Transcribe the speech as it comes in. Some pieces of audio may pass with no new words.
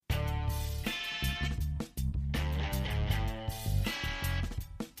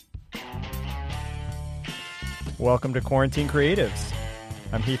Welcome to Quarantine Creatives.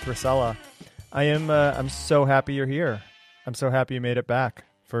 I'm Heath Rosella. I'm so happy you're here. I'm so happy you made it back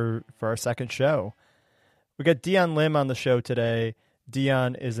for our second show. We got Dion Lim on the show today.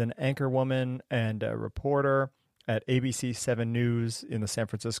 Dion is an anchorwoman and a reporter at ABC 7 News in the San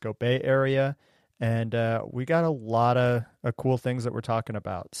Francisco Bay Area. And we got a lot of cool things that we're talking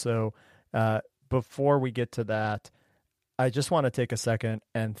about. So before we get to that, I just want to take a second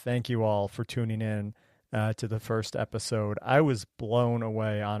and thank you all for tuning in to the first episode. I was blown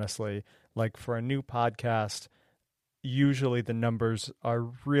away, honestly. Like, for a new podcast, usually the numbers are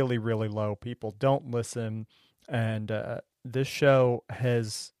really, really low. People don't listen. And this show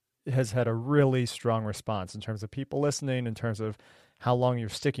has had a really strong response in terms of people listening, in terms of how long you're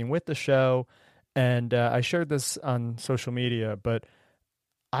sticking with the show. And I shared this on social media, but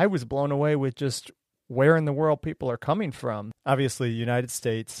I was blown away with just where in the world people are coming from. Obviously, United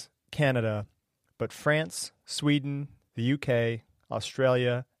States, Canada, but France, Sweden, the UK,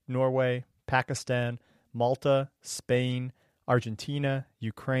 Australia, Norway, Pakistan, Malta, Spain, Argentina,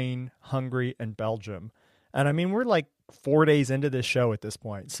 Ukraine, Hungary, and Belgium. And I mean, we're like 4 days into this show at this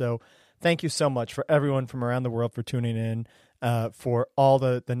point. So thank you so much for everyone from around the world for tuning in, for all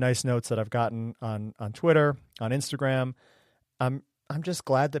the nice notes that I've gotten on Twitter, on Instagram. I'm just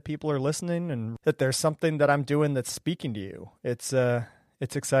glad that people are listening and that there's something that I'm doing that's speaking to you.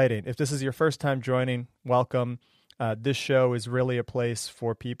 It's exciting. If this is your first time joining, welcome. This show is really a place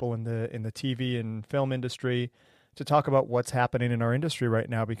for people in the TV and film industry to talk about what's happening in our industry right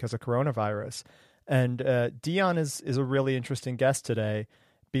now because of coronavirus. And Dion is a really interesting guest today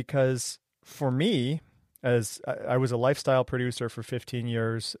because for me, as I was a lifestyle producer for 15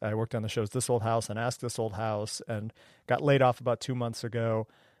 years, I worked on the shows This Old House and Ask This Old House and got laid off about 2 months ago.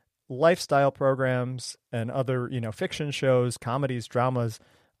 Lifestyle programs and other, fiction shows, comedies, dramas,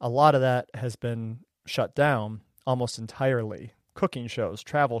 a lot of that has been shut down almost entirely. Cooking shows,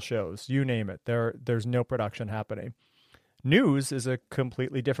 travel shows, you name it. There's no production happening. News is a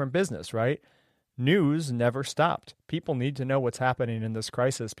completely different business, right? News never stopped. People need to know what's happening in this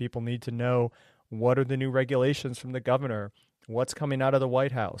crisis. People need to know what are the new regulations from the governor, what's coming out of the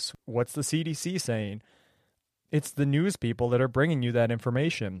White House, what's the CDC saying. It's the news people that are bringing you that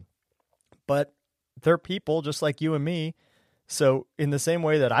information. But they're people just like you and me. So in the same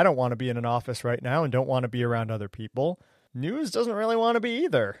way that I don't want to be in an office right now and don't want to be around other people, news doesn't really want to be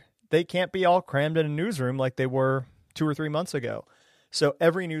either. They can't be all crammed in a newsroom like they were 2 or 3 months ago. So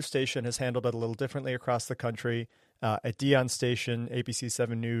every news station has handled it a little differently across the country. At Dion's station, ABC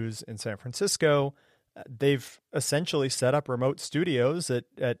 7 News in San Francisco, they've essentially set up remote studios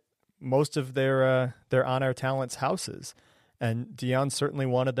at most of their on-air talents' houses. And Dion's certainly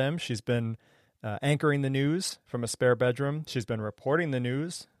one of them. She's been anchoring the news from a spare bedroom. She's been reporting the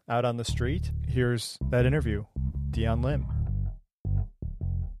news out on the street. Here's that interview. Dion Lim.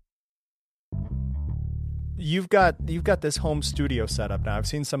 You've got this home studio set up now. I've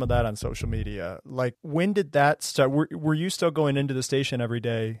seen some of that on social media. Like, when did that start? Were you still going into the station every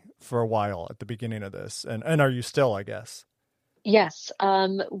day for a while at the beginning of this? And are you still, I guess? Yes,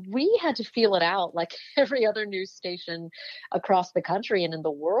 we had to feel it out like every other news station across the country and in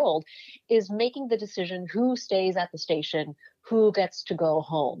the world is making the decision who stays at the station, who gets to go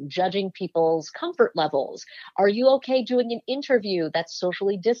home, judging people's comfort levels. Are you okay doing an interview that's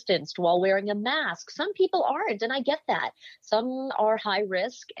socially distanced while wearing a mask? Some people aren't, and I get that. Some are high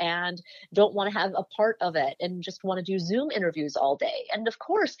risk and don't want to have a part of it and just want to do Zoom interviews all day. And of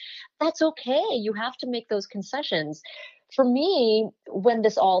course, that's okay. You have to make those concessions. For me, when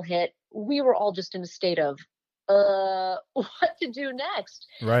this all hit, we were all just in a state of, what to do next?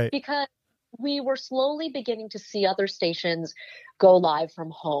 Right. Because we were slowly beginning to see other stations go live from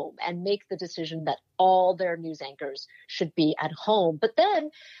home and make the decision that all their news anchors should be at home. But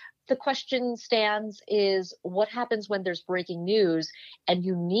then the question stands is what happens when there's breaking news and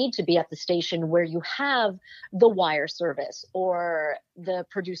you need to be at the station where you have the wire service or the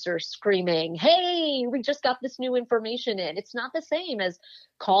producer screaming, hey, we just got this new information in. It's not the same as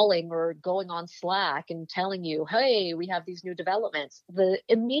calling or going on Slack and telling you, hey, we have these new developments. The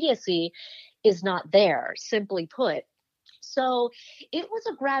immediacy is not there, simply put. So it was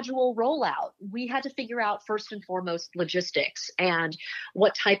a gradual rollout. We had to figure out first and foremost logistics and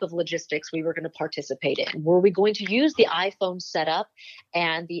what type of logistics we were going to participate in. Were we going to use the iPhone setup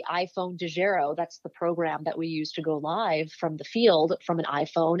and the iPhone Dejero? That's the program that we use to go live from the field from an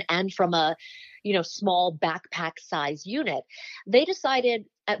iPhone and from a small backpack size unit. They decided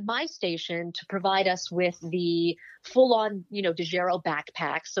at my station to provide us with the full-on, DeGero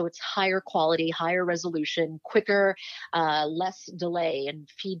backpack. So it's higher quality, higher resolution, quicker, less delay and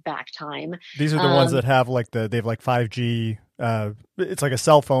feedback time. These are the ones that have they have like 5G. It's like a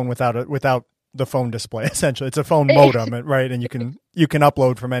cell phone without the phone display. Essentially, it's a phone modem, right? And you can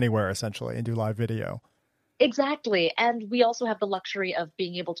upload from anywhere essentially and do live video. Exactly. And we also have the luxury of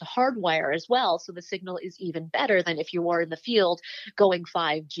being able to hardwire as well. So the signal is even better than if you were in the field going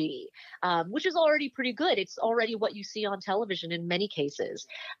 5G, which is already pretty good. It's already what you see on television in many cases.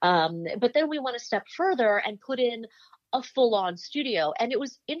 But then we want to step further and put in a full-on studio. And it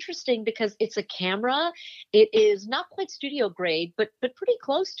was interesting because it's a camera. It is not quite studio grade, but pretty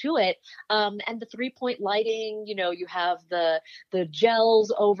close to it. And the 3-point lighting, you have the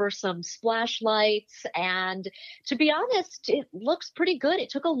gels over some splash lights. And to be honest, it looks pretty good. It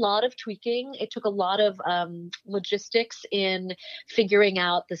took a lot of tweaking. It took a lot of logistics in figuring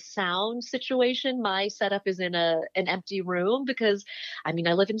out the sound situation. My setup is in an empty room because, I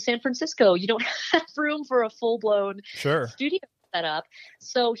live in San Francisco. You don't have room for a full-blown studio setup.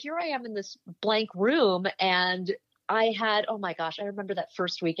 So here I am in this blank room, and I had, oh my gosh, I remember that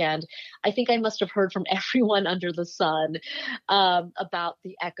first weekend. I think I must have heard from everyone under the sun about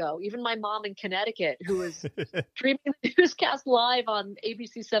the echo. Even my mom in Connecticut, who was streaming the newscast live on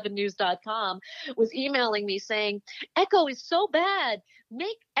ABC7news.com, was emailing me saying, "Echo is so bad.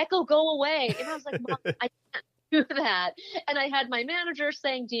 Make echo go away." And I was like, "Mom, I can't do that." And I had my manager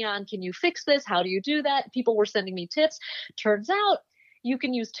saying, "Dion, can you fix this? How do you do that?" People were sending me tips. Turns out you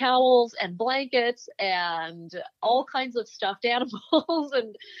can use towels and blankets and all kinds of stuffed animals.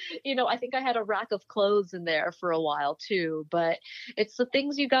 And, I think I had a rack of clothes in there for a while too, but it's the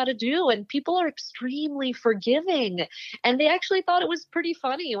things you got to do. And people are extremely forgiving. And they actually thought it was pretty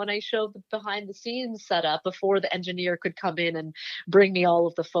funny when I showed the behind the scenes setup before the engineer could come in and bring me all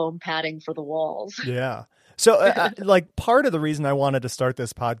of the foam padding for the walls. Yeah. So part of the reason I wanted to start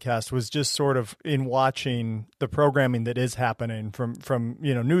this podcast was just sort of in watching the programming that is happening from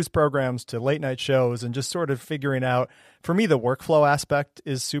news programs to late night shows, and just sort of figuring out, for me, the workflow aspect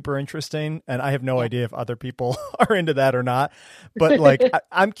is super interesting. And I have no idea if other people are into that or not. But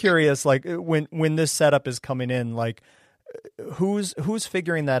I'm curious, when this setup is coming in, who's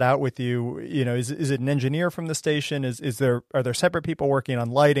figuring that out with you? Is it an engineer from the station? Are there separate people working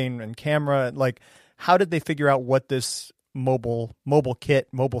on lighting and camera? How did they figure out what this mobile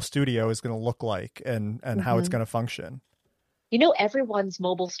studio is going to look like and how it's going to function? Everyone's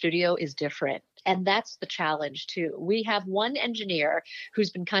mobile studio is different. And that's the challenge too. We have one engineer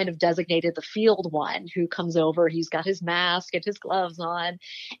who's been kind of designated the field one, who comes over, he's got his mask and his gloves on,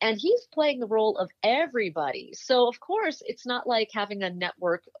 and he's playing the role of everybody. So of course, it's not like having a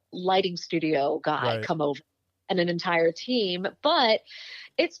network lighting studio guy come over and an entire team, but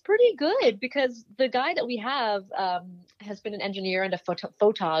it's pretty good because the guy that we have has been an engineer and a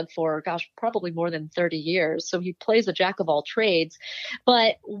photog for, probably more than 30 years. So he plays a jack of all trades.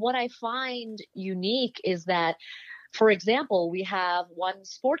 But what I find unique is that, for example, we have one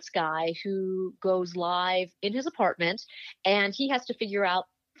sports guy who goes live in his apartment and he has to figure out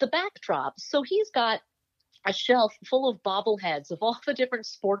the backdrop. So he's got a shelf full of bobbleheads of all the different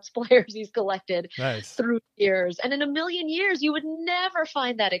sports players he's collected through years. And in a million years, you would never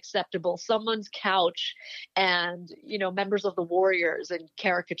find that acceptable. Someone's couch and, members of the Warriors in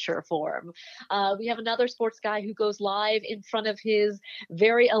caricature form. We have another sports guy who goes live in front of his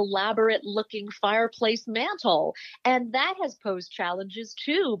very elaborate looking fireplace mantle. And that has posed challenges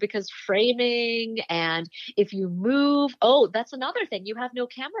too, because framing, and if you move, that's another thing. You have no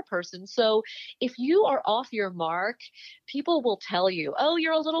camera person. So if you are off your mark, people will tell you, "Oh,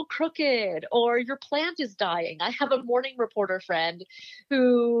 you're a little crooked," or "Your plant is dying." I have a morning reporter friend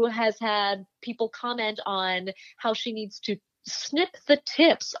who has had people comment on how she needs to snip the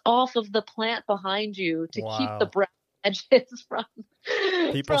tips off of the plant behind you to keep the brown edges from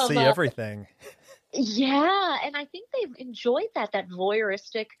people see everything. Yeah, and I think they've enjoyed that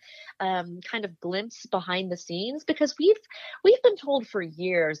voyeuristic kind of glimpse behind the scenes, because we've been told for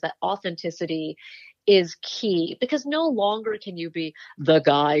years that authenticity is key, because no longer can you be the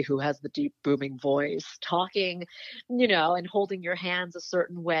guy who has the deep booming voice talking, and holding your hands a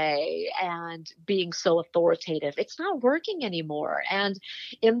certain way and being so authoritative. It's not working anymore. And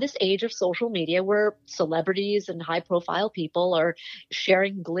in this age of social media, where celebrities and high profile people are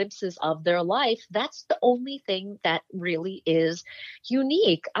sharing glimpses of their life, that's the only thing that really is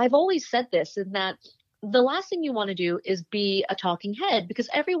unique. I've always said this, in that the last thing you want to do is be a talking head, because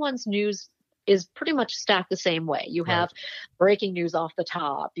everyone's news is pretty much stacked the same way. You Right. have breaking news off the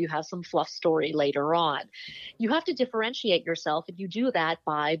top, you have some fluff story later on. You have to differentiate yourself, and you do that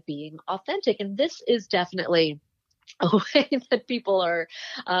by being authentic. And this is definitely a way that people are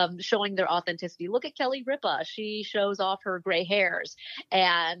showing their authenticity. Look at Kelly Ripa. She shows off her gray hairs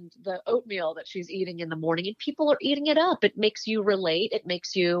and the oatmeal that she's eating in the morning, and people are eating it up. It makes you relate. It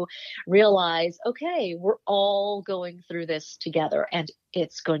makes you realize, okay, we're all going through this together and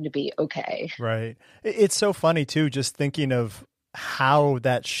it's going to be okay. Right. It's so funny too, just thinking of how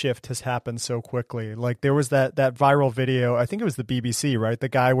that shift has happened so quickly. Like there was that viral video, I think it was the BBC, right? The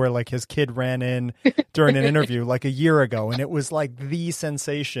guy where like his kid ran in during an interview like a year ago, and it was like the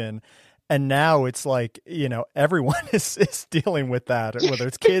sensation. And now it's like, everyone is dealing with that, whether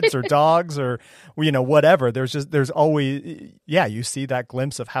it's kids or dogs or, whatever. There's always, you see that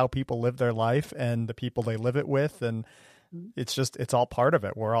glimpse of how people live their life and the people they live it with. And it's all part of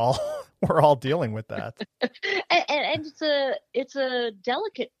it. We're all dealing with that. And it's a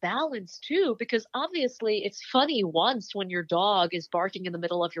delicate balance too, because obviously it's funny once when your dog is barking in the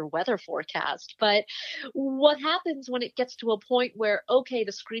middle of your weather forecast, but what happens when it gets to a point where, okay,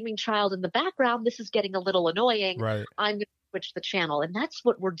 the screaming child in the background, this is getting a little annoying. Right. I'm going to switch the channel. And that's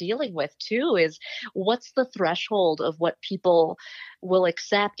what we're dealing with too, is what's the threshold of what people will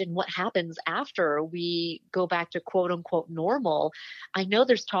accept and what happens after we go back to quote unquote normal. I know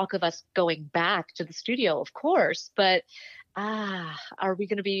there's talk of us going back to the studio, of course, but are we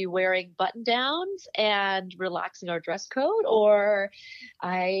going to be wearing button downs and relaxing our dress code? Or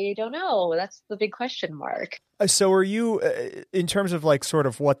I don't know. That's the big question mark. So are you, in terms of like sort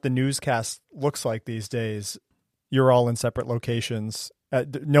of what the newscast looks like these days, you're all in separate locations.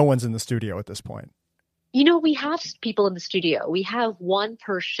 No one's in the studio at this point. We have people in the studio. We have one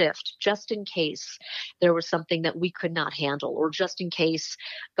per shift, just in case there was something that we could not handle, or just in case,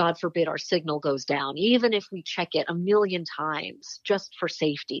 God forbid, our signal goes down, even if we check it a million times just for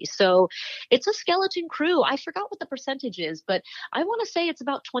safety. So it's a skeleton crew. I forgot what the percentage is, but I want to say it's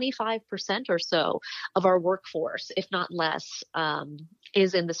about 25% or so of our workforce, if not less,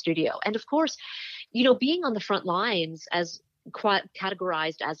 is in the studio. And of course, being on the front lines as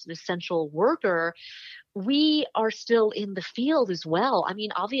categorized as an essential worker, we are still in the field as well. I mean,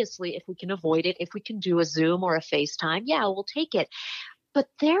 obviously, if we can avoid it, if we can do a Zoom or a FaceTime, we'll take it. But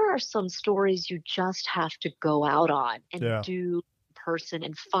there are some stories you just have to go out on and do in person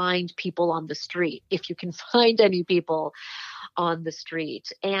and find people on the street, if you can find any people on the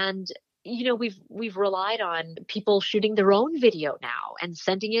street. And we've relied on people shooting their own video now and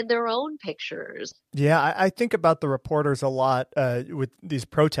sending in their own pictures. Yeah, I think about the reporters a lot with these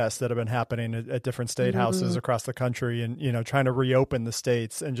protests that have been happening at different state houses across the country, and trying to reopen the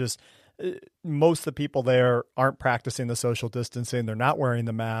states, and just most of the people there aren't practicing the social distancing. They're not wearing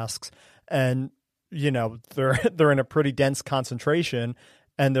the masks, and they're in a pretty dense concentration.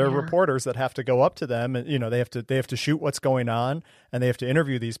 And there are reporters that have to go up to them, and they have to shoot what's going on, and they have to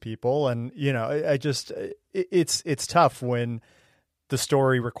interview these people. And it's tough when the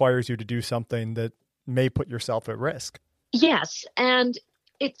story requires you to do something that may put yourself at risk. Yes, and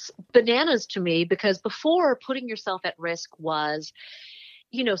it's bananas to me, because before, putting yourself at risk was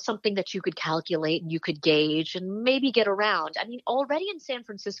something that you could calculate and you could gauge and maybe get around. I mean, already in San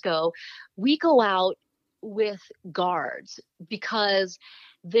Francisco, we go out with guards because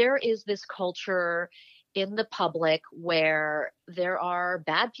there is this culture in the public where there are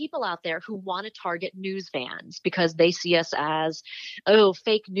bad people out there who want to target news vans because they see us as,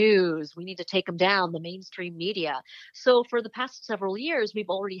 fake news. We need to take them down, the mainstream media. So for the past several years, we've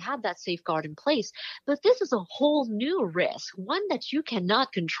already had that safeguard in place. But this is a whole new risk, one that you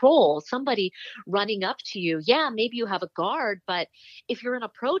cannot control. Somebody running up to you. Yeah, maybe you have a guard, but if you're in a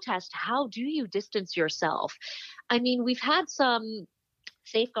protest, how do you distance yourself? I mean, we've had some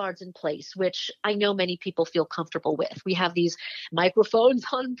safeguards in place, which I know many people feel comfortable with. We have these microphones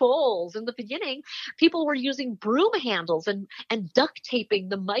on poles. In the beginning, people were using broom handles and duct taping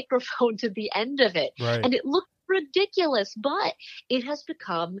the microphone to the end of it. Right. And it looked ridiculous, but it has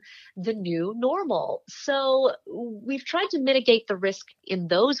become the new normal. So we've tried to mitigate the risk in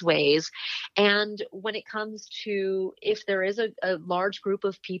those ways. And when it comes to, if there is a large group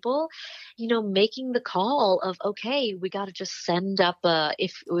of people, making the call of, okay, we got to just send up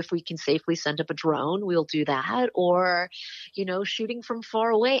if we can safely send up a drone, we'll do that. Or, shooting from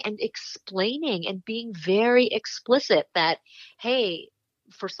far away and explaining and being very explicit that, hey,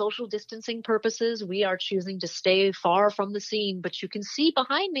 for social distancing purposes, we are choosing to stay far from the scene, but you can see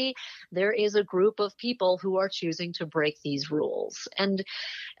behind me, there is a group of people who are choosing to break these rules. And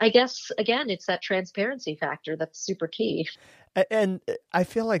I guess, again, it's that transparency factor that's super key. And I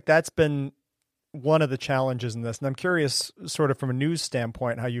feel like that's been one of the challenges in this, and I'm curious sort of from a news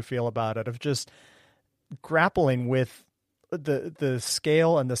standpoint how you feel about it, of just grappling with the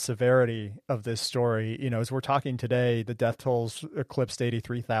scale and the severity of this story. You know, as we're talking today, the death tolls eclipsed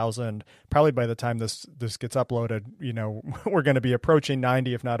 83,000. Probably by the time this gets uploaded, you know, we're going to be approaching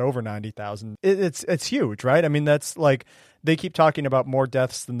 90, if not over 90,000. It's huge, right? I mean, that's like, they keep talking about more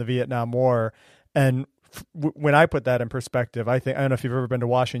deaths than the Vietnam War. And when I put that in perspective, I don't know if you've ever been to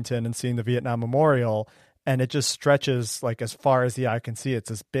Washington and seen the Vietnam Memorial, and it just stretches like as far as the eye can see. It's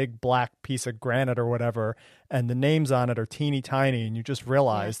this big black piece of granite or whatever, and the names on it are teeny tiny, and you just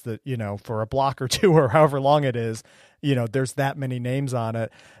realize that, you know, for a block or two or however long it is, you know, there's that many names on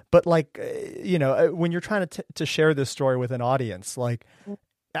it. But like, you know, when you're trying to share this story with an audience, like,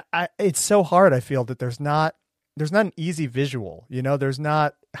 it's so hard. I feel that there's not an easy visual, you know, there's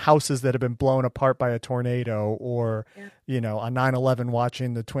not houses that have been blown apart by a tornado, or, you know, on 9/11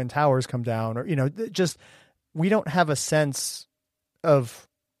 watching the Twin Towers come down, or, you know, just, we don't have a sense of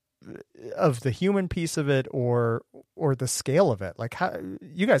the human piece of it, or the scale of it. Like, how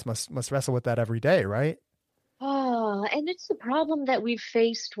you guys must wrestle with that every day, right? Oh, and it's the problem that we've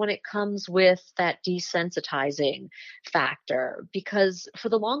faced when it comes with that desensitizing factor. Because for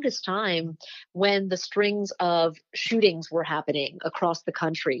the longest time, when the strings of shootings were happening across the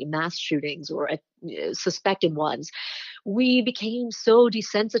country, mass shootings or suspected ones, we became so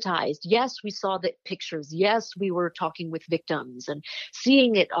desensitized. Yes, we saw the pictures. Yes, we were talking with victims and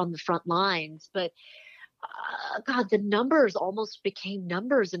seeing it on the front lines. But God, the numbers almost became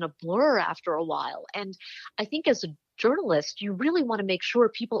numbers in a blur after a while. And I think as a journalist, you really want to make sure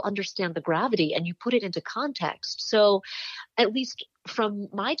people understand the gravity and you put it into context. So at least from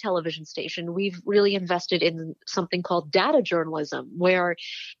my television station, we've really invested in something called data journalism, where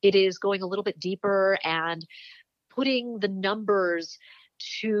it is going a little bit deeper and putting the numbers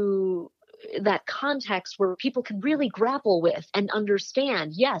to that context where people can really grapple with and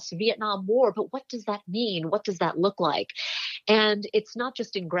understand, yes, Vietnam War, but what does that mean? What does that look like? And it's not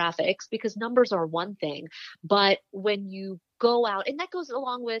just in graphics, because numbers are one thing, but when you go out, and that goes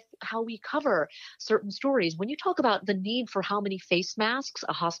along with how we cover certain stories. When you talk about the need for how many face masks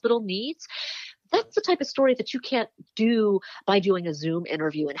a hospital needs, that's the type of story that you can't do by doing a Zoom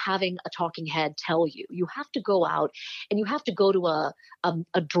interview and having a talking head tell you. You have to go out and you have to go to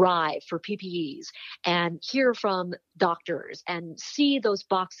a drive for PPEs and hear from doctors and see those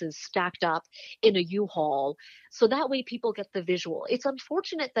boxes stacked up in a U-Haul. So that way people get the visual. It's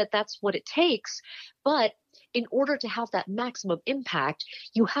unfortunate that that's what it takes, but in order to have that maximum impact,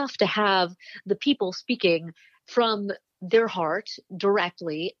 you have to have the people speaking from their heart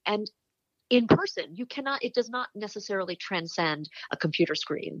directly and in person. You cannot, it does not necessarily transcend a computer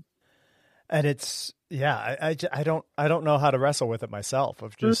screen. And it's, yeah, I don't know how to wrestle with it myself,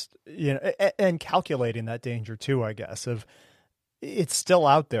 of just, you know, and calculating that danger too, I guess, of it's still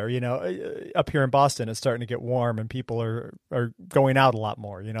out there, you know. Up here in Boston, it's starting to get warm and people are going out a lot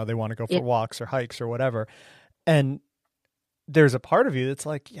more, you know, they want to go for walks or hikes or whatever. And there's a part of you that's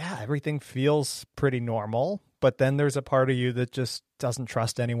like, yeah, everything feels pretty normal. But then there's a part of you that just doesn't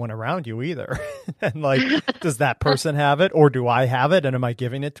trust anyone around you either. And like, does that person have it, or do I have it? And am I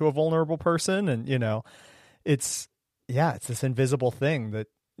giving it to a vulnerable person? And, you know, it's this invisible thing that,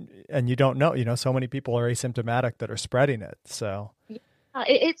 and you don't know, you know, so many people are asymptomatic that are spreading it. So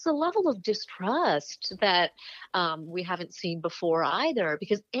it's a level of distrust that we haven't seen before either,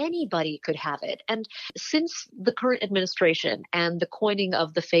 because anybody could have it. And since the current administration and the coining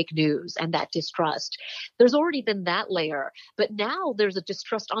of the fake news and that distrust, there's already been that layer. But now there's a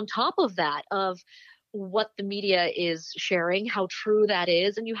distrust on top of that, of what the media is sharing, how true that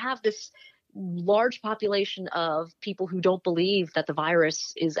is. And you have this large population of people who don't believe that the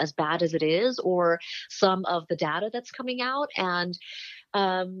virus is as bad as it is, or some of the data that's coming out. And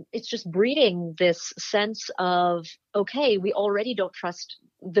it's just breeding this sense of, okay, we already don't trust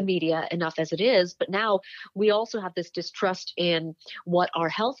the media enough as it is, but now we also have this distrust in what our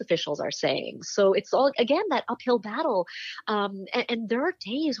health officials are saying. So it's all, again, that uphill battle. And there are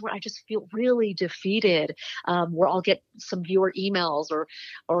days where I just feel really defeated, where I'll get some viewer emails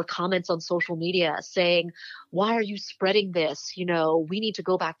or comments on social media saying, why are you spreading this? You know, we need to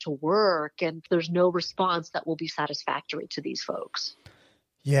go back to work. And there's no response that will be satisfactory to these folks.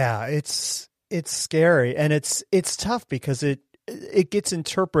 Yeah, it's scary, and it's tough because it gets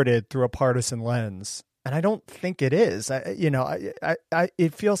interpreted through a partisan lens, and I don't think it is.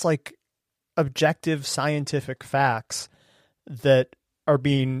 It feels like objective scientific facts that they're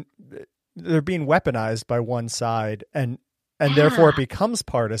being weaponized by one side, and therefore it becomes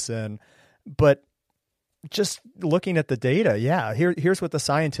partisan. But just looking at the data, yeah, here's what the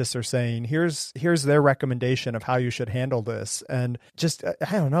scientists are saying. Here's their recommendation of how you should handle this. And just,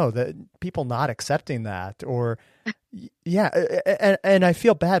 I don't know, that people not accepting that, or yeah. And I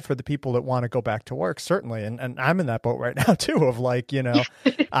feel bad for the people that want to go back to work, certainly. And I'm in that boat right now too, of like,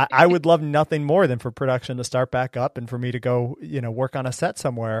 I would love nothing more than for production to start back up and for me to go, work on a set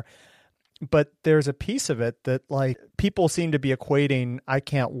somewhere. But there's a piece of it that, like, people seem to be equating I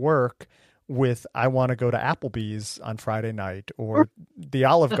can't work with I want to go to Applebee's on Friday night, or the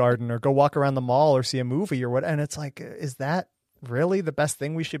Olive Garden, or go walk around the mall, or see a movie, or what. And it's like, is that really the best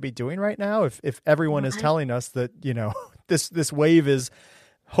thing we should be doing right now? If everyone is telling us that, this wave is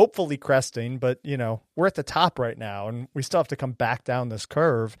hopefully cresting, but we're at the top right now and we still have to come back down this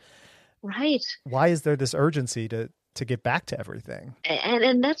curve. Right. Why is there this urgency to get back to everything?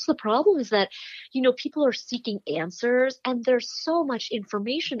 And that's the problem, is that, people are seeking answers, and there's so much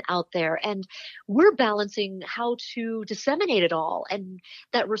information out there, and we're balancing how to disseminate it all. And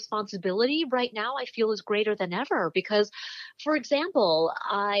that responsibility right now, I feel, is greater than ever, because, for example,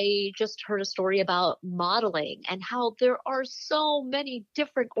 I just heard a story about modeling and how there are so many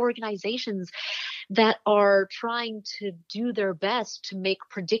different organizations that are trying to do their best to make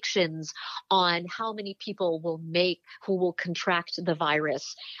predictions on how many people who will contract the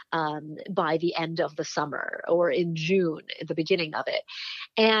virus by the end of the summer, or in June, at the beginning of it.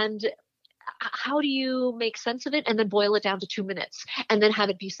 And how do you make sense of it and then boil it down to 2 minutes, and then have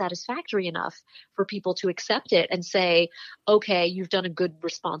it be satisfactory enough for people to accept it and say, okay, you've done a good,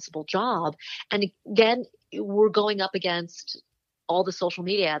 responsible job? And again, we're going up against all the social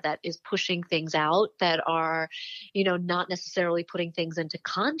media that is pushing things out that are, not necessarily putting things into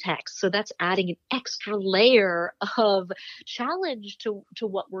context. So that's adding an extra layer of challenge to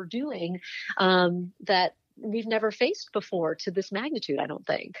what we're doing, that we've never faced before to this magnitude, I don't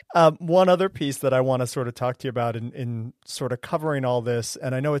think. One other piece that I want to sort of talk to you about in sort of covering all this,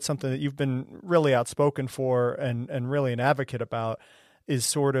 and I know it's something that you've been really outspoken for and really an advocate about, is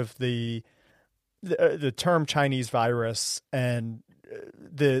sort of the term Chinese virus and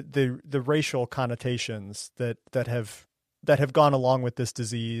the racial connotations that have gone along with this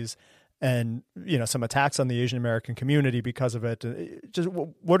disease, and some attacks on the Asian American community because of it. Just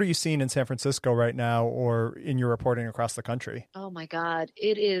what are you seeing in San Francisco right now, or in your reporting across the country? Oh my God,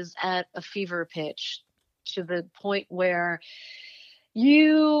 it is at a fever pitch, to the point where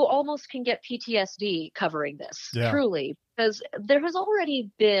you almost can get PTSD covering this, truly, because there has already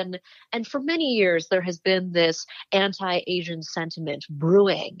been, and for many years, there has been this anti-Asian sentiment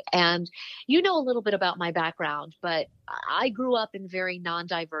brewing. And you know a little bit about my background, but I grew up in very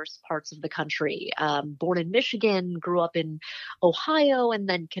non-diverse parts of the country. Born in Michigan, grew up in Ohio, and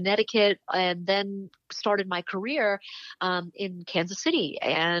then Connecticut, and then started my career in Kansas City,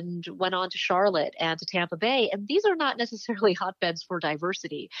 and went on to Charlotte and to Tampa Bay. And these are not necessarily hotbeds for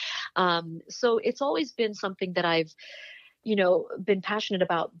diversity. So it's always been something that I've been passionate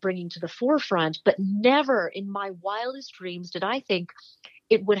about bringing to the forefront, but never in my wildest dreams did I think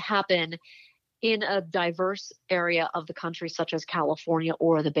it would happen in a diverse area of the country, such as California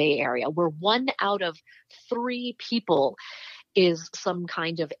or the Bay Area, where 1 out of 3 people is some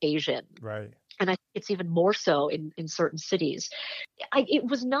kind of Asian. Right. And I think it's even more so in certain cities. It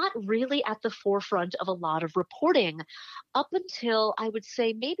was not really at the forefront of a lot of reporting up until, I would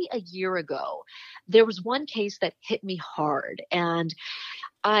say, maybe a year ago. There was one case that hit me hard, and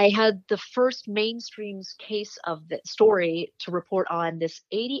I had the first mainstream case of the story to report on this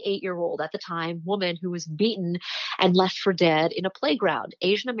 88-year-old at the time woman who was beaten and left for dead in a playground,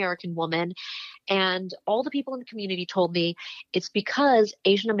 Asian American woman. And all the people in the community told me it's because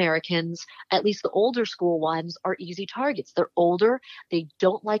Asian Americans, at least the older school ones, are easy targets. They're older. They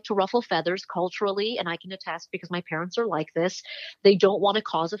don't like to ruffle feathers culturally. And I can attest because my parents are like this. They don't want to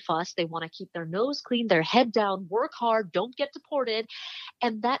cause a fuss. They want to keep their nose clean, their head down, work hard, don't get deported.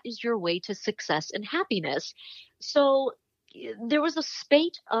 And that is your way to success and happiness. So there was a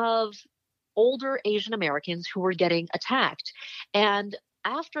spate of older Asian Americans who were getting attacked. And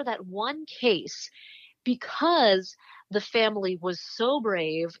after that one case, because the family was so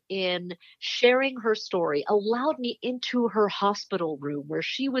brave in sharing her story, allowed me into her hospital room where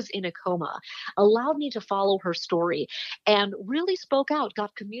she was in a coma, allowed me to follow her story, and really spoke out,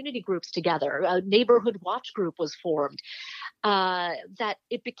 got community groups together. A neighborhood watch group was formed, that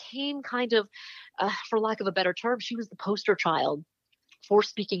it became kind of, for lack of a better term, she was the poster child for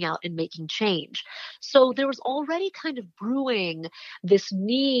speaking out and making change. So there was already kind of brewing this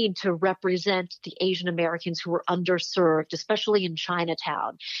need to represent the Asian Americans who were underserved, especially in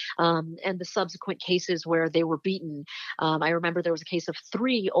Chinatown, and the subsequent cases where they were beaten. I remember there was a case of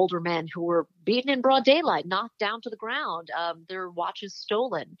 3 older men who were beaten in broad daylight, knocked down to the ground, their watches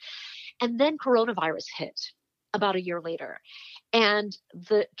stolen. And then coronavirus hit about a year later. And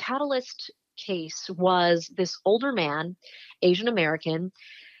the catalyst case was this older man, Asian American,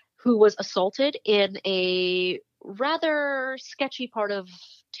 who was assaulted in a rather sketchy part of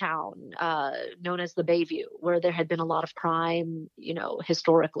town known as the Bayview, where there had been a lot of crime,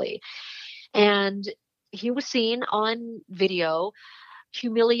 historically. And he was seen on video,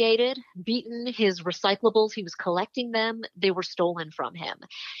 humiliated, beaten. His recyclables, he was collecting them. They were stolen from him.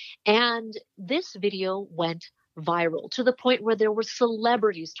 And this video went viral to the point where there were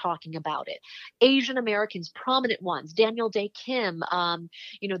celebrities talking about it. Asian Americans, prominent ones, Daniel Day Kim,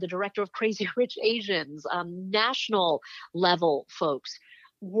 the director of Crazy Rich Asians, national level folks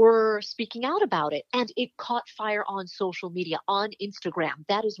were speaking out about it, and it caught fire on social media, on Instagram.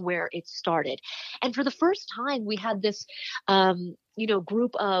 That is where it started. And for the first time, we had this,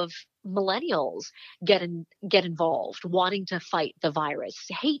 group of millennials get involved, wanting to fight the virus.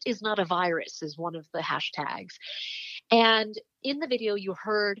 Hate is not a virus is one of the hashtags. And in the video, you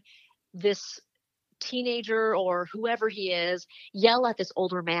heard this teenager or whoever he is yell at this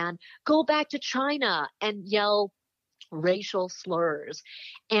older man, "Go back to China," and yell racial slurs.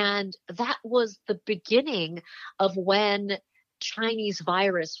 And that was the beginning of when Chinese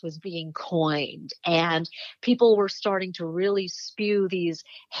virus was being coined, and people were starting to really spew these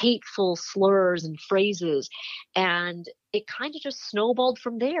hateful slurs and phrases. And it kind of just snowballed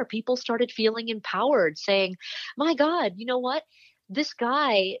from there. People started feeling empowered, saying, my God, you know what? This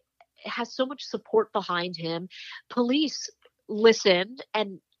guy has so much support behind him. Police listened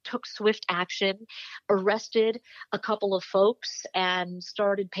and took swift action, arrested a couple of folks, and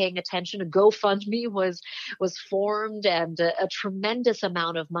started paying attention. A GoFundMe was formed, and a tremendous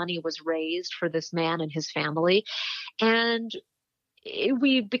amount of money was raised for this man and his family. And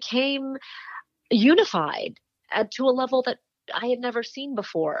we became unified to a level that I had never seen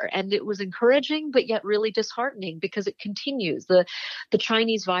before. And it was encouraging, but yet really disheartening, because it continues. The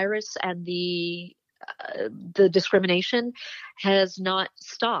Chinese virus and the discrimination has not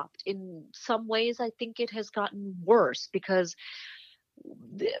stopped. In some ways, I think it has gotten worse, because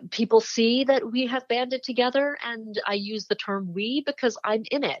people see that we have banded together, and I use the term we because I'm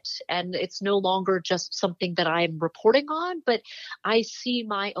in it, and it's no longer just something that I'm reporting on, but I see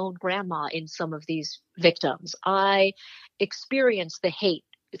my own grandma in some of these victims. I experience the hate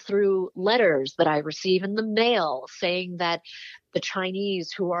through letters that I receive in the mail saying that the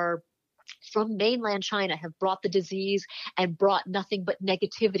Chinese who are from mainland China have brought the disease and brought nothing but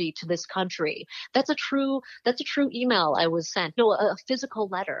negativity to this country. That's a true email I was sent. No, a physical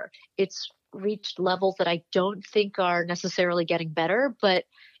letter. It's reached levels that I don't think are necessarily getting better, but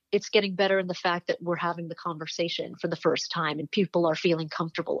it's getting better in the fact that we're having the conversation for the first time and people are feeling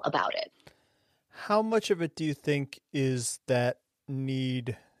comfortable about it. How much of it do you think is that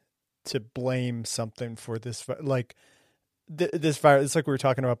need to blame something for this? Like, this virus, it's like we were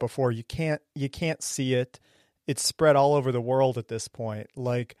talking about before. You can't see it. It's spread all over the world at this point.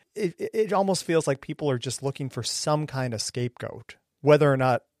 Like it almost feels like people are just looking for some kind of scapegoat, whether or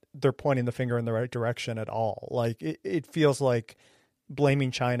not they're pointing the finger in the right direction at all. Like it feels like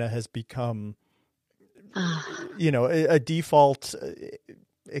blaming China has become, a default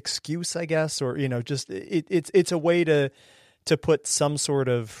excuse, I guess, or, just it's a way to put some sort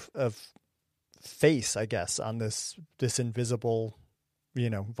of face, I guess, on this invisible,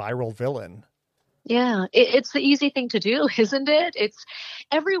 viral villain. Yeah, it's the easy thing to do, isn't it?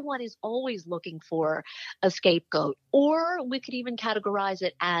 Everyone is always looking for a scapegoat, or we could even categorize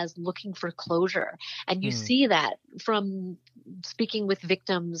it as looking for closure. And you see that from speaking with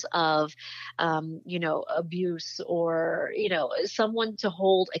victims of, abuse, or, someone to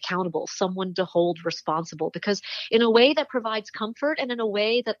hold accountable, someone to hold responsible, because in a way that provides comfort and in a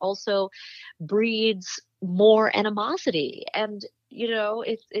way that also breeds more animosity. And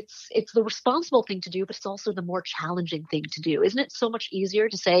it's the responsible thing to do, but it's also the more challenging thing to do. Isn't it so much easier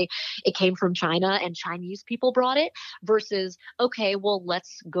to say it came from China and Chinese people brought it versus, okay, well,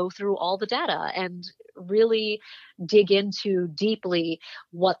 let's go through all the data and really dig into deeply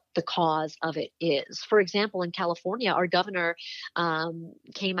what the cause of it is. For example, in California, our governor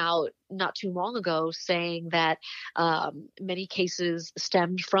came out not too long ago saying that many cases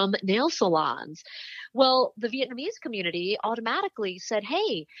stemmed from nail salons. Well, the Vietnamese community automatically said,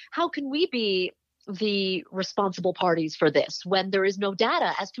 hey, how can we be the responsible parties for this when there is no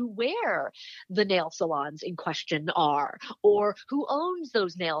data as to where the nail salons in question are or who owns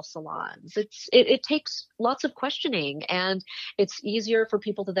those nail salons. It takes lots of questioning, and it's easier for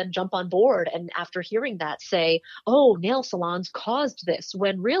people to then jump on board and after hearing that say, oh, nail salons caused this,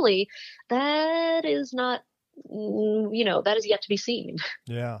 when really that is not, that is yet to be seen.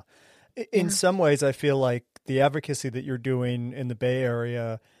 Yeah. In some ways, I feel like the advocacy that you're doing in the Bay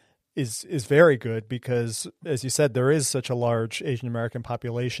Area is very good because, as you said, there is such a large Asian American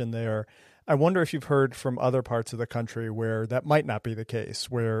population there. I wonder if you've heard from other parts of the country where that might not be the case,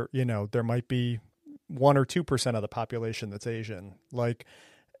 where, there might be 1 or 2% of the population that's Asian. Like,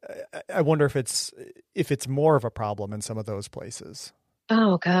 I wonder if it's more of a problem in some of those places.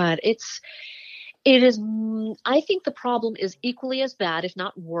 Oh God, it is, I think the problem is equally as bad, if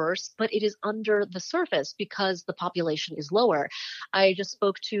not worse, but it is under the surface because the population is lower. I just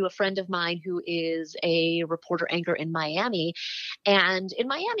spoke to a friend of mine who is a reporter anchor in Miami, and in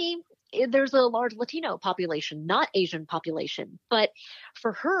Miami, there's a large Latino population, not Asian population. But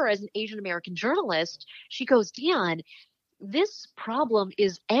for her as an Asian American journalist, she goes, Dion, this problem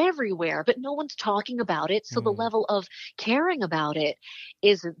is everywhere, but no one's talking about it. So the level of caring about it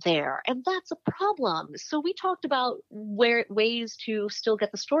isn't there. And that's a problem. So we talked about ways to still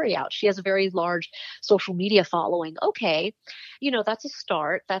get the story out. She has a very large social media following. Okay, that's a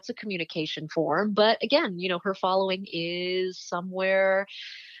start. That's a communication form. But again, her following is somewhere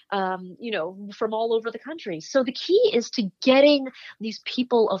from all over the country. So the key is to getting these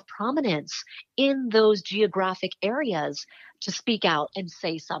people of prominence in those geographic areas to speak out and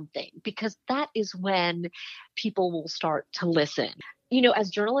say something, because that is when people will start to listen. As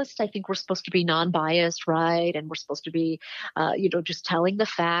journalists, I think we're supposed to be non-biased, right? And we're supposed to be, just telling the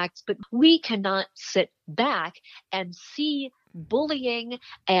facts, but we cannot sit back and see bullying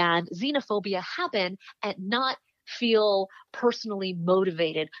and xenophobia happen and not feel personally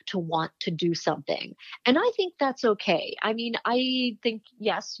motivated to want to do something. And I think that's okay. I mean, I think,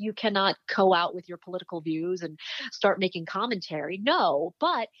 yes, you cannot go out with your political views and start making commentary. No,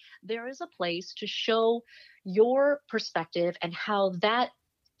 but there is a place to show your perspective and how that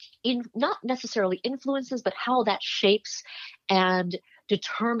not necessarily influences, but how that shapes and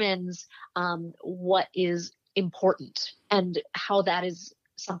determines what is important and how that is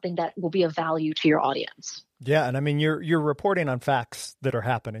something that will be of value to your audience. Yeah, and I mean, you're reporting on facts that are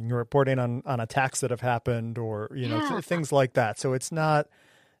happening. You're reporting on attacks that have happened, or things like that. So it's not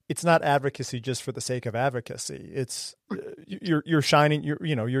advocacy just for the sake of advocacy. It's you're shining.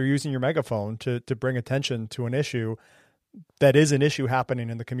 You're using your megaphone to bring attention to an issue that is an issue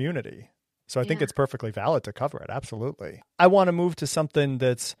happening in the community. So I think it's perfectly valid to cover it. Absolutely. I want to move to something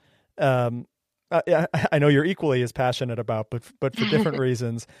that's. I know you're equally as passionate about, but for different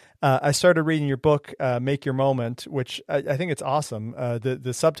reasons. I started reading your book, Make Your Moment, which I think it's awesome.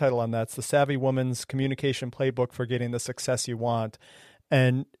 The subtitle on that's The Savvy Woman's Communication Playbook for Getting the Success You Want.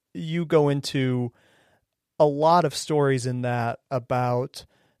 And you go into a lot of stories in that about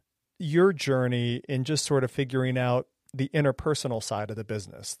your journey in just sort of figuring out the interpersonal side of the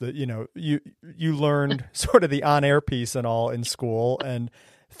business. That, you learned sort of the on-air piece and all in school and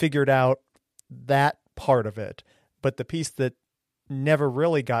figured out that part of it, but the piece that never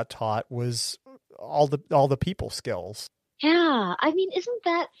really got taught was all the people skills. Yeah, I mean, isn't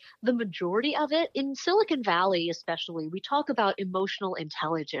that the majority of it? In Silicon Valley, especially, we talk about emotional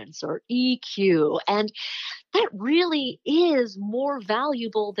intelligence or EQ, and that really is more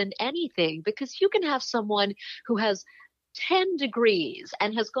valuable than anything, because you can have someone who has 10 degrees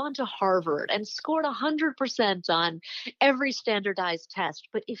and has gone to Harvard and scored 100% on every standardized test.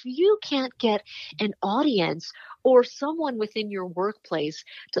 But if you can't get an audience or someone within your workplace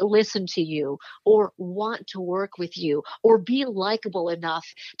to listen to you or want to work with you or be likable enough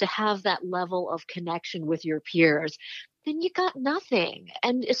to have that level of connection with your peers, then you got nothing.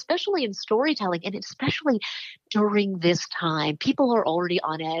 And especially in storytelling, and especially during this time, people are already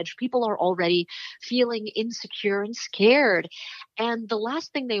on edge. People are already feeling insecure and scared. And the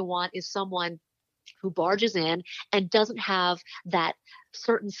last thing they want is someone who barges in and doesn't have that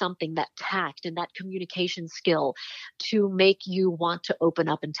certain something, that tact and that communication skill to make you want to open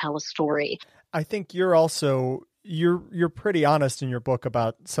up and tell a story. I think you're pretty honest in your book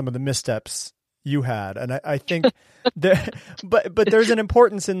about some of the missteps you had. And I think but there's an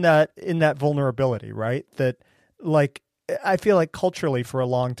importance in that vulnerability, right? That, like, I feel like culturally for a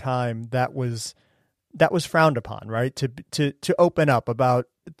long time that was frowned upon, right? To open up about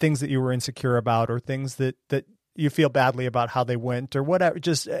things that you were insecure about or things that you feel badly about how they went or whatever.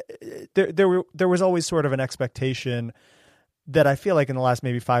 Just there was always sort of an expectation that I feel like in the last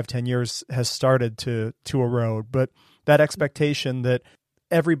maybe 5-10 years has started to erode. But that expectation that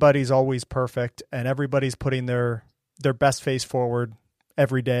everybody's always perfect and everybody's putting their best face forward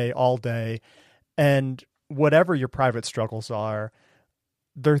every day, all day. And whatever your private struggles are,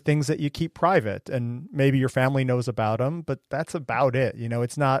 they're things that you keep private, and maybe your family knows about them, but that's about it.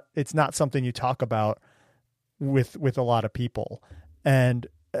 It's not something you talk about with a lot of people. And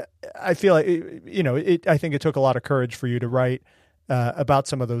I feel like, I think it took a lot of courage for you to write about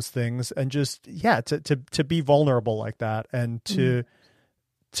some of those things, and just, to be vulnerable like that, and to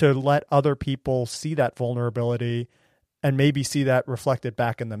let other people see that vulnerability and maybe see that reflected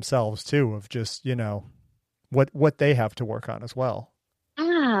back in themselves too, of just, what they have to work on as well.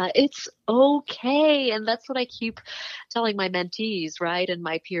 It's okay. And that's what I keep telling my mentees, right? And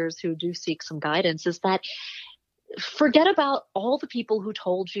my peers who do seek some guidance, is that forget about all the people who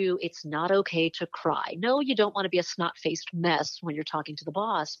told you it's not okay to cry. No, you don't want to be a snot-faced mess when you're talking to the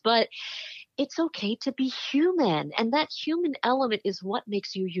boss, but it's okay to be human. And that human element is what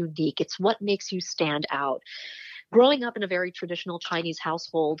makes you unique. It's what makes you stand out. Growing up in a very traditional Chinese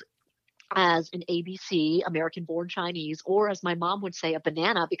household, as an ABC, American-born Chinese, or as my mom would say, a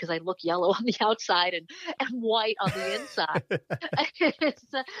banana, because I look yellow on the outside and white on the inside.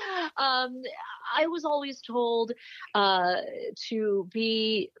 I was always told to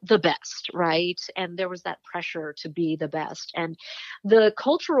be the best, right? And there was that pressure to be the best. And the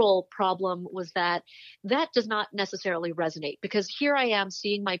cultural problem was that does not necessarily resonate, because here I am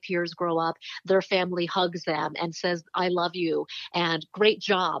seeing my peers grow up, their family hugs them and says, I love you and great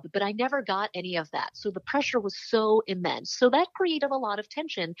job. But I never got any of that. So the pressure was so immense. So that created a lot of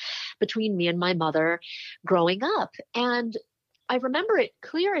tension between me and my mother growing up. And I remember it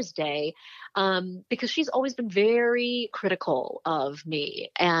clear as day, because she's always been very critical of me,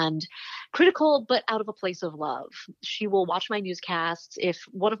 and critical, but out of a place of love. She will watch my newscasts. If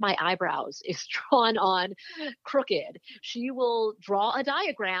one of my eyebrows is drawn on crooked, she will draw a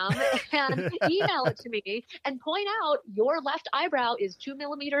diagram and email it to me and point out, your left eyebrow is 2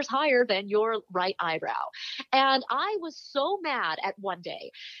 millimeters higher than your right eyebrow. And I was so mad at one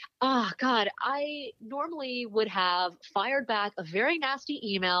day. Oh God, I normally would have fired back a very nasty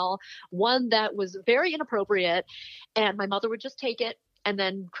email, one that was very inappropriate, and my mother would just take it and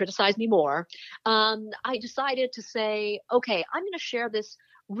then criticize me more. I decided to say, okay, I'm going to share this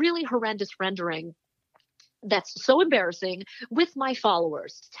really horrendous rendering that's so embarrassing with my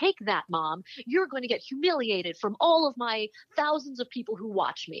followers. Take that, Mom. You're going to get humiliated from all of my thousands of people who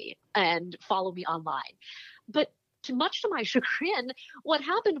watch me and follow me online. But much to my chagrin, what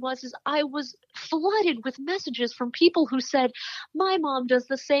happened is I was flooded with messages from people who said, my mom does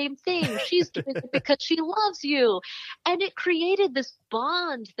the same thing. She's doing it because she loves you. And it created this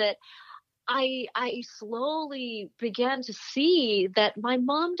bond that I slowly began to see that my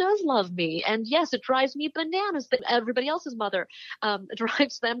mom does love me. And yes, it drives me bananas, but everybody else's mother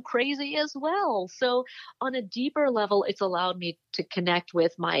drives them crazy as well. So on a deeper level, it's allowed me to connect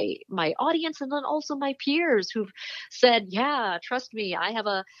with my audience, and then also my peers who've said, yeah, trust me, I have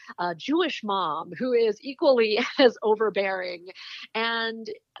a Jewish mom who is equally as overbearing. And,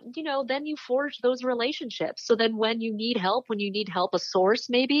 then you forge those relationships. So then when you need help, a source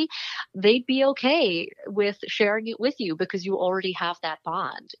maybe, they'd be okay with sharing it with you because you already have that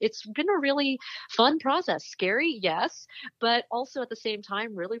bond. It's been a really fun process. Scary, yes, but also at the same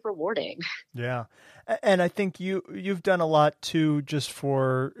time, really rewarding. Yeah. And I think you've done a lot too, just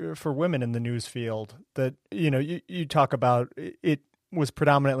for women in the news field, that, you talk about it was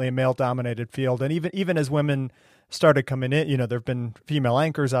predominantly a male dominated field. And even as women started coming in, there've been female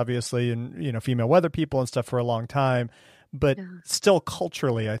anchors, obviously, and, female weather people and stuff for a long time. But still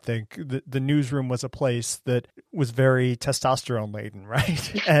culturally, I think the newsroom was a place that was very testosterone laden,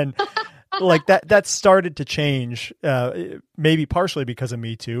 right? And like that started to change, maybe partially because of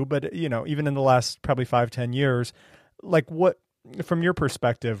Me Too, but even in the last probably 5-10 years, like what, from your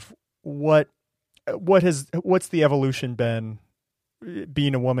perspective, what's the evolution been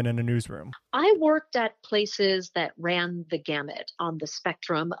being a woman in a newsroom? I worked at places that ran the gamut on the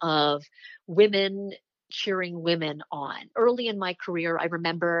spectrum of women cheering women on. Early in my career, I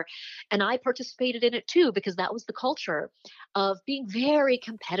remember, and I participated in it too, because that was the culture of being very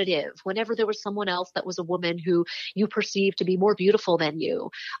competitive. Whenever there was someone else that was a woman who you perceived to be more beautiful than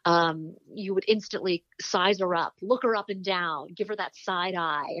you would instantly size her up, look her up and down, give her that side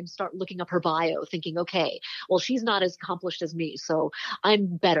eye, and start looking up her bio, thinking, okay, well, she's not as accomplished as me, so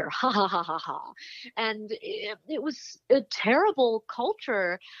I'm better. Ha ha ha ha ha. And it was a terrible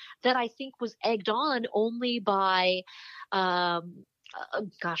culture that I think was egged on only by, for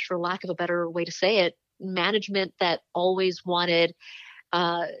lack of a better way to say it, management that always wanted,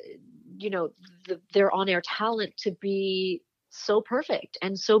 their on-air talent to be so perfect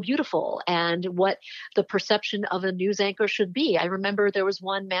and so beautiful, and what the perception of a news anchor should be. I remember there was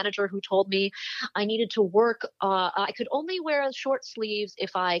one manager who told me I needed to work, I could only wear short sleeves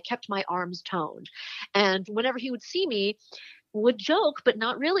if I kept my arms toned. And whenever he would see me, would joke, but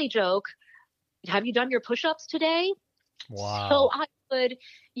not really joke, have you done your push-ups today? Wow.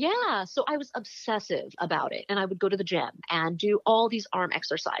 So I was obsessive about it. And I would go to the gym and do all these arm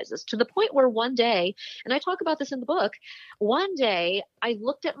exercises, to the point where one day, and I talk about this in the book, one day I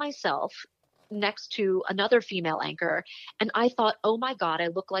looked at myself next to another female anchor and I thought, oh my God, I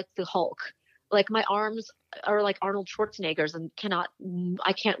look like the Hulk. Like my arms are like Arnold Schwarzenegger's and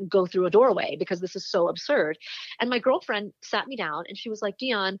I can't go through a doorway because this is so absurd. And my girlfriend sat me down and she was like,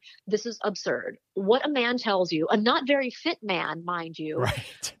 Dion, this is absurd. What a man tells you, a not very fit man, mind you,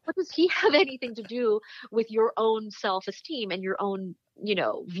 right. What does he have anything to do with your own self-esteem and your own,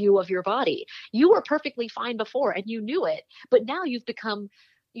 view of your body? You were perfectly fine before and you knew it, but now you've become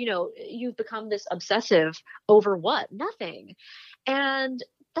this obsessive over what? Nothing. And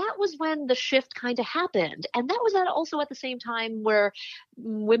that was when the shift kind of happened. And that was also at the same time where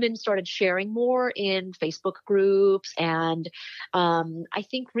women started sharing more in Facebook groups. And I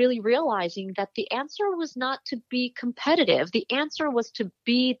think really realizing that the answer was not to be competitive. The answer was to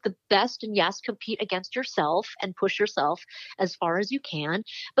be the best and yes, compete against yourself and push yourself as far as you can,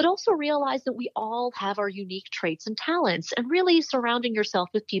 but also realize that we all have our unique traits and talents, and really surrounding yourself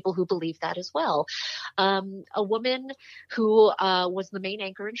with people who believe that as well. A woman who was the main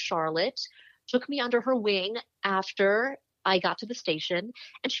anchor in Charlotte took me under her wing after I got to the station,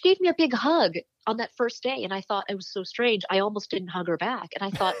 and she gave me a big hug on that first day. And I thought it was so strange. I almost didn't hug her back. And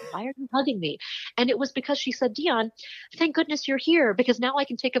I thought, why are you hugging me? And it was because she said, Dion, thank goodness you're here, because now I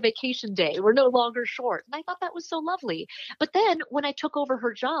can take a vacation day. We're no longer short. And I thought that was so lovely. But then when I took over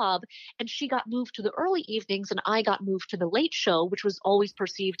her job and she got moved to the early evenings and I got moved to the late show, which was always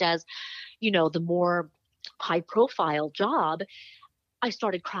perceived as, the more high profile job, I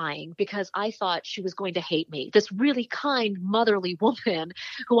started crying because I thought she was going to hate me. This really kind, motherly woman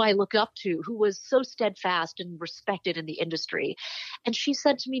who I look up to, who was so steadfast and respected in the industry. And she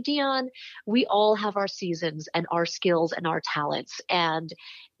said to me, Dion, we all have our seasons and our skills and our talents. And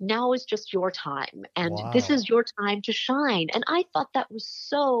now is just your time. And This is your time to shine. And I thought that was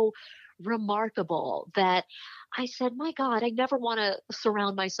so remarkable that I said, my God, I never want to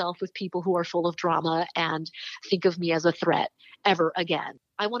surround myself with people who are full of drama and think of me as a threat ever again.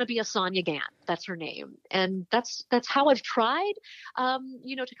 I want to be a Sonia Gant. That's her name. And that's how I've tried,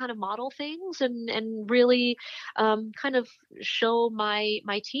 to kind of model things and really kind of show my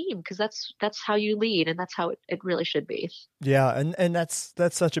team, because that's how you lead, and that's how it really should be. Yeah. And that's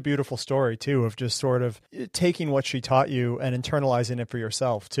such a beautiful story too, of just sort of taking what she taught you and internalizing it for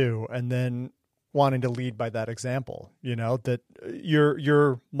yourself too. And then wanting to lead by that example, that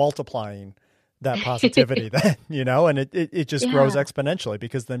you're multiplying that positivity then, and it just grows exponentially,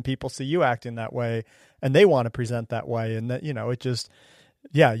 because then people see you acting that way and they want to present that way. And that, it just,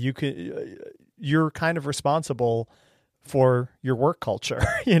 you're kind of responsible for your work culture,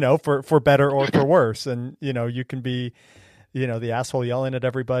 for better or for worse. And, you can be, the asshole yelling at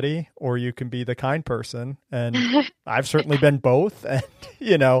everybody, or you can be the kind person. And I've certainly been both. And,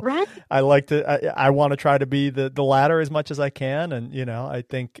 right. I want to try to be the latter as much as I can. And, I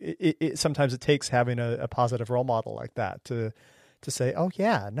think sometimes it takes having a positive role model like that to say, oh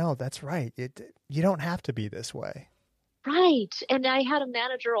yeah, no, that's right. You don't have to be this way. Right. And I had a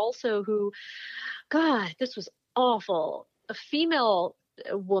manager also who, God, this was awful. A female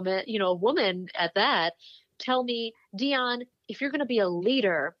woman, a woman at that, tell me, Dion, if you're going to be a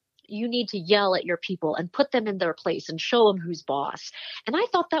leader, you need to yell at your people and put them in their place and show them who's boss. And I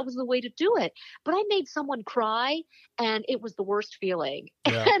thought that was the way to do it. But I made someone cry, and it was the worst feeling.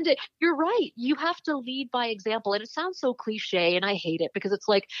 Yeah. And you're right. You have to lead by example. And it sounds so cliche, and I hate it, because it's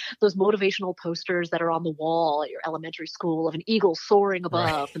like those motivational posters that are on the wall at your elementary school of an eagle soaring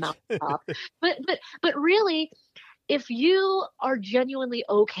above the mountaintop. But really, if you are genuinely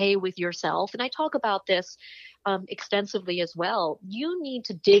okay with yourself, and I talk about this extensively as well, you need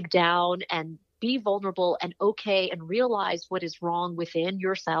to dig down and be vulnerable and okay and realize what is wrong within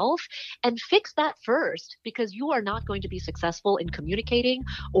yourself and fix that first, because you are not going to be successful in communicating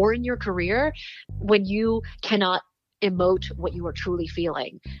or in your career when you cannot emote what you are truly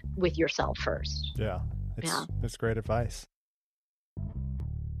feeling with yourself first. Yeah, it's great advice.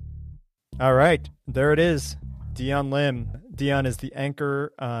 All right, there it is. Dion Lim. Dion is the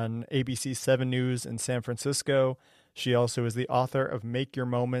anchor on ABC 7 News in San Francisco. She also is the author of Make Your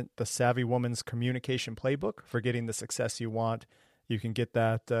Moment, The Savvy Woman's Communication Playbook for Getting the Success You Want. You can get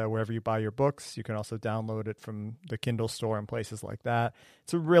that wherever you buy your books. You can also download it from the Kindle store and places like that.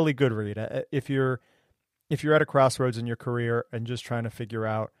 It's a really good read. If you're at a crossroads in your career and just trying to figure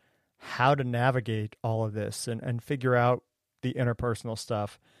out how to navigate all of this and figure out the interpersonal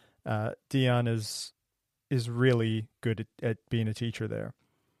stuff, Dion is really good at being a teacher there.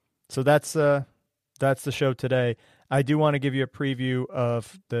 So that's the show today. I do want to give you a preview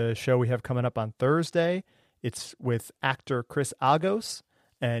of the show we have coming up on Thursday. It's with actor Chris Agos,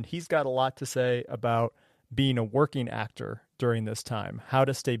 and he's got a lot to say about being a working actor during this time, how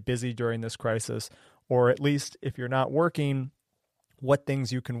to stay busy during this crisis, or at least if you're not working, what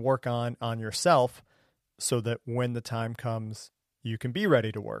things you can work on yourself so that when the time comes, you can be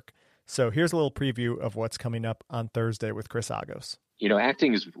ready to work. So here's a little preview of what's coming up on Thursday with Chris Agos.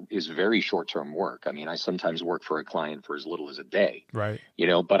 Acting is very short-term work. I mean, I sometimes work for a client for as little as a day. Right.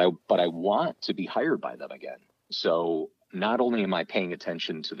 But I want to be hired by them again. So not only am I paying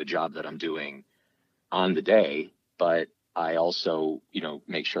attention to the job that I'm doing on the day, but I also,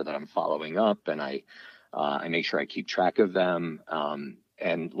 make sure that I'm following up, and I make sure I keep track of them.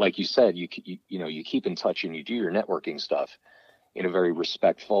 And like you said, you keep in touch and you do your networking stuff in a very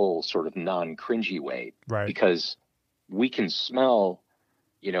respectful, sort of non-cringy way. Right. Because we can smell,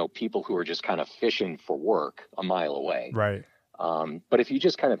 people who are just kind of fishing for work a mile away. Right. But if you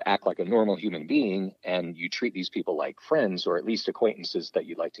just kind of act like a normal human being and you treat these people like friends, or at least acquaintances that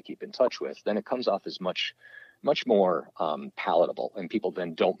you'd like to keep in touch with, then it comes off as much more palatable, and people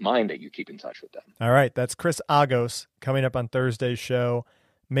then don't mind that you keep in touch with them. All right. That's Chris Agos coming up on Thursday's show.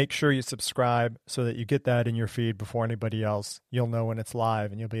 Make sure you subscribe so that you get that in your feed before anybody else. You'll know when it's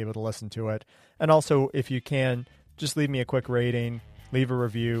live and you'll be able to listen to it. And also, if you can, just leave me a quick rating, leave a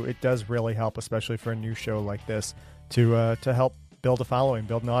review. It does really help, especially for a new show like this, to help build a following,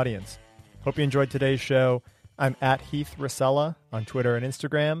 build an audience. Hope you enjoyed today's show. I'm at Heath Rosella on Twitter and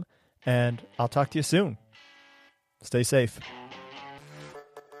Instagram, and I'll talk to you soon. Stay safe.